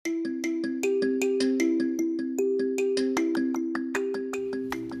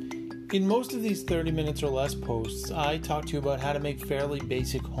In most of these 30 minutes or less posts, I talk to you about how to make fairly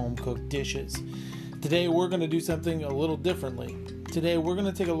basic home-cooked dishes. Today we're going to do something a little differently. Today we're going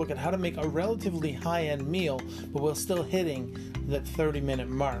to take a look at how to make a relatively high-end meal, but while still hitting that 30-minute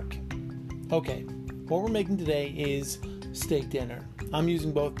mark. Okay, what we're making today is steak dinner. I'm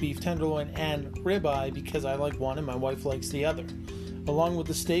using both beef tenderloin and ribeye because I like one and my wife likes the other. Along with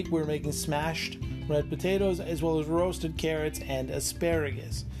the steak, we're making smashed red potatoes as well as roasted carrots and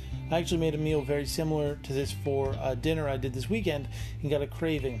asparagus. I actually made a meal very similar to this for a dinner I did this weekend and got a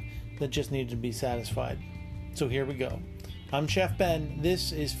craving that just needed to be satisfied. So here we go. I'm Chef Ben.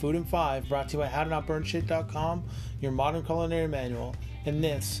 This is Food in 5, brought to you by HowToNotBurnShit.com, your modern culinary manual, and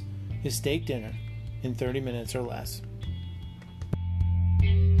this is steak dinner in 30 minutes or less.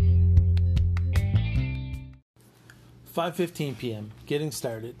 $5:15 p.m. Getting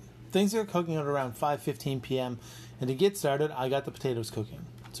started. Things are cooking at around 5:15 p.m. and to get started, I got the potatoes cooking.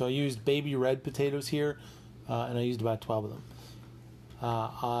 So I used baby red potatoes here, and I used about 12 of them.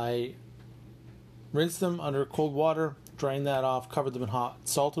 I rinsed them under cold water, drained that off, covered them in hot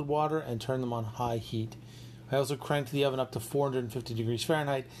salted water, and turned them on high heat. I also cranked the oven up to 450 degrees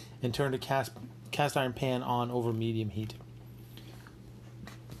Fahrenheit and turned a cast iron pan on over medium heat.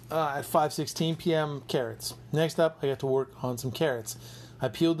 At 5:16 p.m., carrots. Next up, I got to work on some carrots. I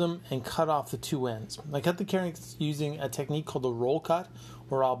peeled them and cut off the two ends. I cut the carrots using a technique called the roll cut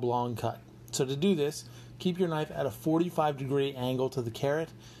or oblong cut. So to do this, keep your knife at a 45-degree angle to the carrot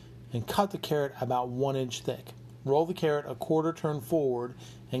and cut the carrot about 1 inch thick. Roll the carrot a quarter turn forward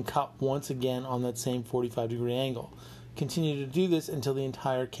and cut once again on that same 45-degree angle. Continue to do this until the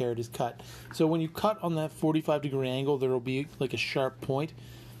entire carrot is cut. So when you cut on that 45-degree angle, there will be like a sharp point.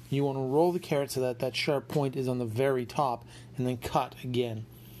 You want to roll the carrot so that that sharp point is on the very top and then cut again.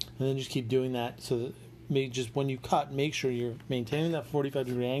 And then just keep doing that so that just when you cut, make sure you're maintaining that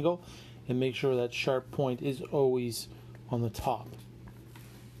 45-degree angle and make sure that sharp point is always on the top.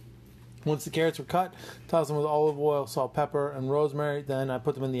 Once the carrots were cut, toss them with olive oil, salt, pepper, and rosemary. Then I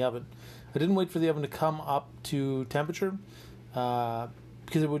put them in the oven. I didn't wait for the oven to come up to temperature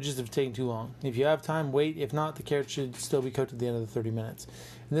because it would just have taken too long. If you have time, wait. If not, the carrots should still be cooked at the end of the 30 minutes.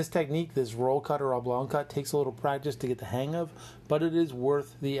 And this technique, this roll cut or oblong cut, takes a little practice to get the hang of, but it is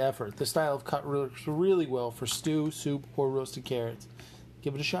worth the effort. This style of cut works really well for stew, soup, or roasted carrots.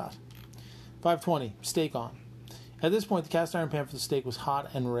 Give it a shot. 5:20, steak on. At this point, the cast iron pan for the steak was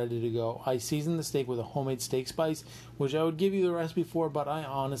hot and ready to go. I seasoned the steak with a homemade steak spice, which I would give you the recipe for, but I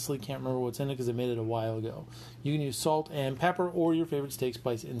honestly can't remember what's in it because I made it a while ago. You can use salt and pepper or your favorite steak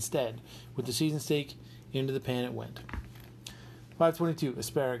spice instead. With the seasoned steak, into the pan it went. 5:22,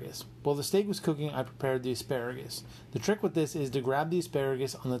 asparagus. While the steak was cooking, I prepared the asparagus. The trick with this is to grab the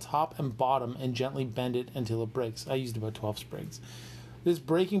asparagus on the top and bottom and gently bend it until it breaks. I used about 12 sprigs. This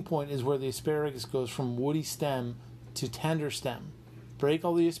breaking point is where the asparagus goes from woody stem to tender stem. Break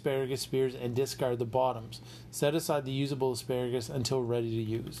all the asparagus spears and discard the bottoms. Set aside the usable asparagus until ready to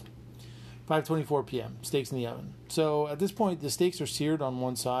use. 5:24 p.m. Steaks in the oven. So at this point, the steaks are seared on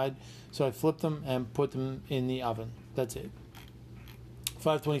one side, so I flip them and put them in the oven. That's it.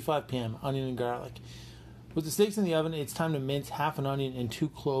 5:25 p.m. Onion and garlic. With the steaks in the oven, it's time to mince half an onion and 2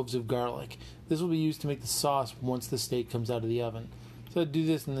 cloves of garlic. This will be used to make the sauce once the steak comes out of the oven. So I do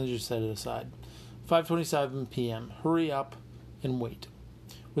this and then just set it aside. 5:27 p.m. Hurry up and wait.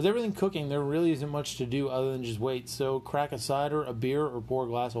 With everything cooking, there really isn't much to do other than just wait, so crack a cider, a beer, or pour a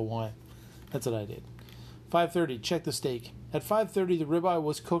glass of wine. That's what I did. 5:30, check the steak. At 5:30, the ribeye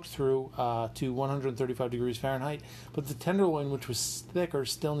was cooked through to 135 degrees Fahrenheit, but the tenderloin, which was thicker,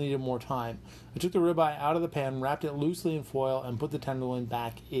 still needed more time. I took the ribeye out of the pan, wrapped it loosely in foil, and put the tenderloin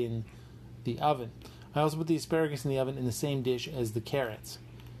back in the oven. I also put the asparagus in the oven in the same dish as the carrots.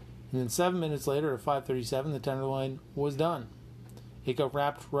 And then 7 minutes later, at 5:37, the tenderloin was done. It got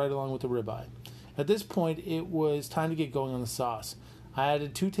wrapped right along with the ribeye. At this point, it was time to get going on the sauce. I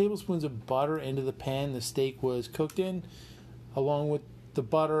added 2 tablespoons of butter into the pan the steak was cooked in. Along with the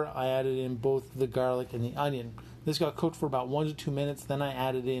butter, I added in both the garlic and the onion. This got cooked for about 1 to 2 minutes. Then I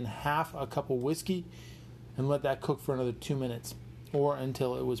added in half a cup of whiskey and let that cook for another 2 minutes, or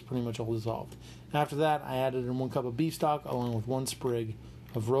until it was pretty much all dissolved. After that, I added in 1 cup of beef stock along with 1 sprig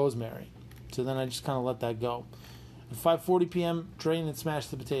of rosemary. So then I just kind of let that go. At 5:40 p.m., drain and smash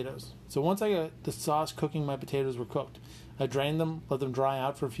the potatoes. So once I got the sauce cooking, my potatoes were cooked. I drained them, let them dry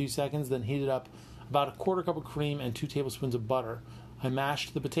out for a few seconds, then heated up about a quarter cup of cream and 2 tablespoons of butter. I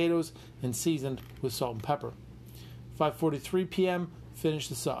mashed the potatoes and seasoned with salt and pepper. 5:43 p.m., finish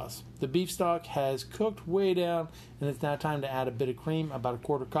the sauce. The beef stock has cooked way down, and it's now time to add a bit of cream, about a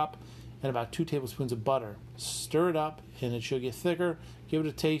quarter cup, and about 2 tablespoons of butter. Stir it up, and it should get thicker. Give it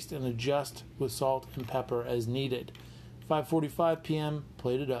a taste and adjust with salt and pepper as needed. 5:45 p.m.,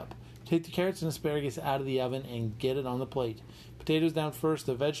 plate it up. Take the carrots and asparagus out of the oven and get it on the plate. Potatoes down first,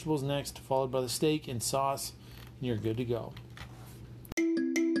 the vegetables next, followed by the steak and sauce, and you're good to go.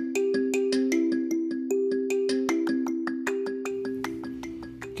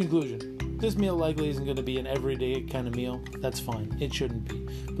 Conclusion. This meal likely isn't going to be an everyday kind of meal. That's fine. It shouldn't be.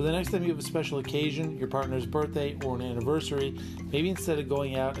 But the next time you have a special occasion, your partner's birthday or an anniversary, maybe instead of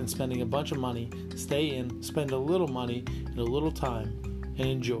going out and spending a bunch of money, stay in, spend a little money and a little time, and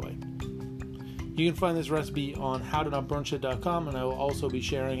enjoy. You can find this recipe on howtonotburnshit.com, and I will also be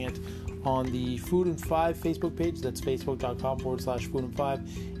sharing it on the Food and 5 Facebook page. That's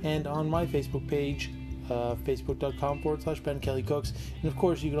facebook.com/foodand5, and on my Facebook page, facebook.com/Ben Kelly Cooks. And of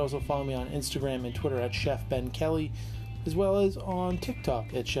course, you can also follow me on Instagram and Twitter at Chef Ben Kelly, as well as on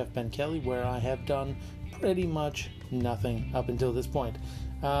TikTok at Chef Ben Kelly, where I have done pretty much nothing up until this point.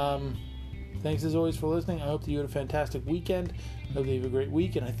 Thanks as always for listening. I hope that you had a fantastic weekend. I hope that you have a great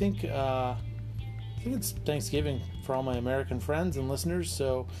week, and I think it's Thanksgiving for all my American friends and listeners,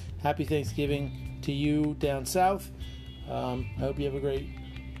 so happy Thanksgiving to you down south. I hope you have a great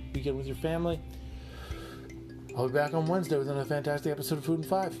weekend with your family. I'll be back on Wednesday with another fantastic episode of Food and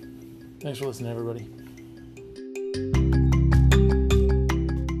 5. Thanks for listening, everybody.